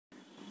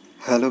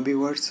Hello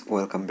viewers,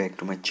 welcome back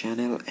to my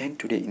channel, and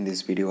today in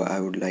this video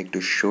I would like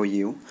to show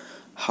you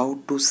how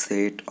to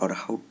set or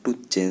how to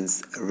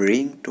change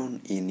ringtone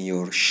in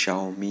your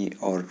Xiaomi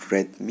or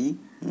Redmi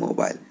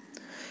mobile.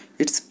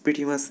 It's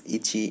pretty much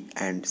easy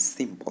and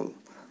simple.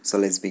 So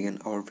let's begin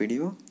our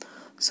video.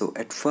 So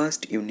at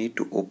first you need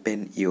to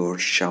open your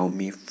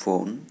Xiaomi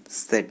phone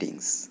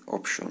settings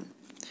option,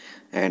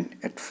 and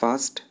at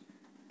first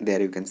there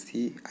you can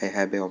see I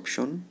have a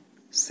option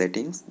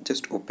settings.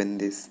 Just open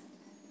this,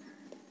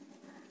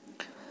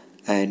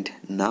 and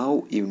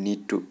now you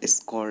need to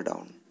scroll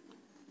down,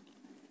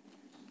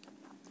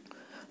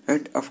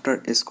 and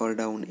after scroll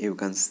down you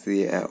can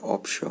see a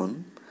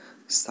option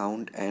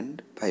sound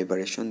and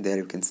vibration. There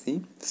you can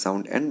see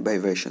sound and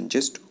vibration.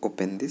 Just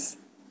open this,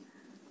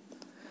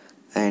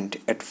 and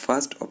at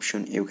first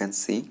option you can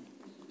see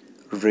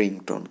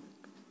ringtone.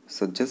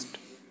 So just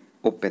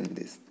open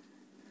this,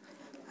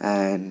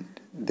 and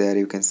there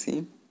you can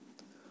see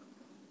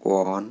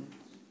one,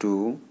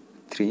 two,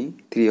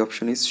 three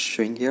option is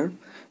showing here,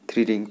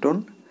 three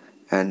ringtone,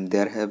 and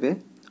there have a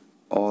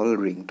all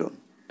ringtone.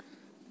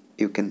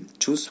 You can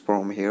choose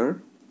from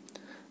here.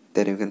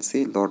 Then you can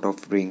see lot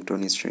of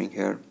ringtone is showing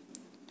here.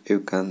 You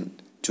can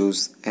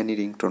choose any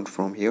ringtone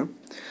from here.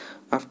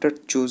 After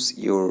choose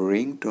your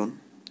ringtone,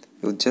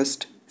 you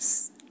just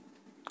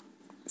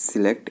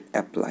select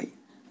apply.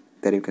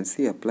 There you can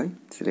see apply,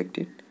 select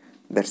it.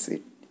 That's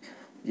it.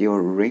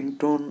 Your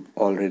ringtone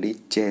already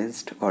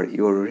changed, or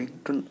your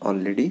ringtone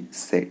already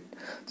set.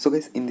 So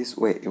guys, in this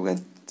way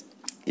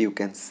you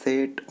can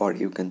set or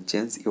you can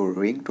change your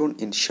ringtone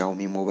in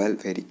Xiaomi mobile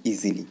very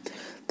easily.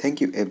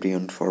 Thank you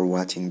everyone for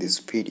watching this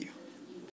video.